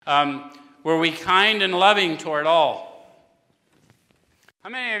Were we kind and loving toward all? How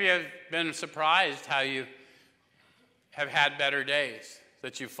many of you have been surprised how you have had better days,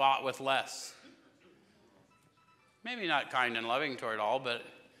 that you fought with less? Maybe not kind and loving toward all, but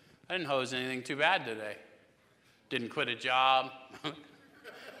I didn't hose anything too bad today. Didn't quit a job. That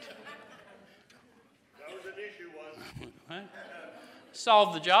was an issue, wasn't it?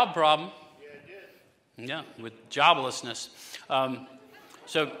 Solved the job problem. Yeah, it did. Yeah, with joblessness.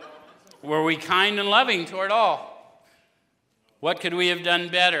 So, were we kind and loving toward all? What could we have done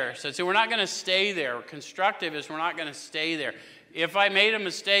better? So we're not going to stay there. Constructive is we're not going to stay there. If I made a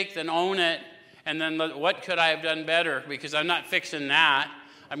mistake, then own it, and then what could I have done better? Because I'm not fixing that.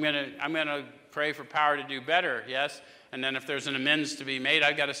 I'm going to pray for power to do better, yes? And then if there's an amends to be made,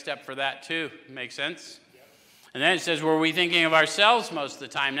 I've got to step for that too. Make sense? Yep. And then it says, were we thinking of ourselves most of the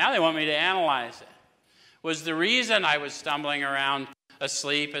time? Now they want me to analyze it. Was the reason I was stumbling around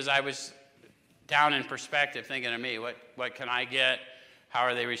asleep as I was down in perspective thinking of me? What can I get? How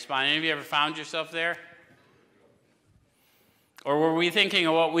are they responding? Any of you ever found yourself there? Or were we thinking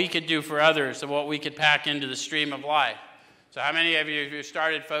of what we could do for others, of what we could pack into the stream of life? So how many of you who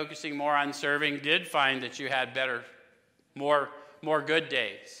started focusing more on serving did find that you had better, more good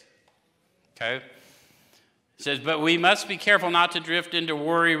days? Okay? It says, but we must be careful not to drift into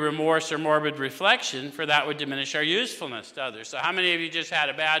worry, remorse, or morbid reflection, for that would diminish our usefulness to others. So how many of you just had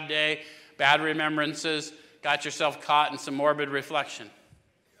a bad day, bad remembrances, got yourself caught in some morbid reflection?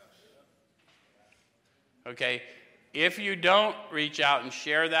 Okay? If you don't reach out and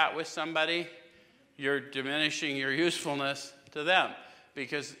share that with somebody, you're diminishing your usefulness to them,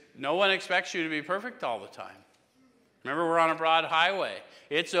 because no one expects you to be perfect all the time. Remember, we're on a broad highway.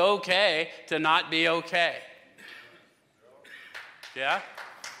 It's okay to not be okay. Yeah?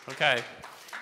 Okay.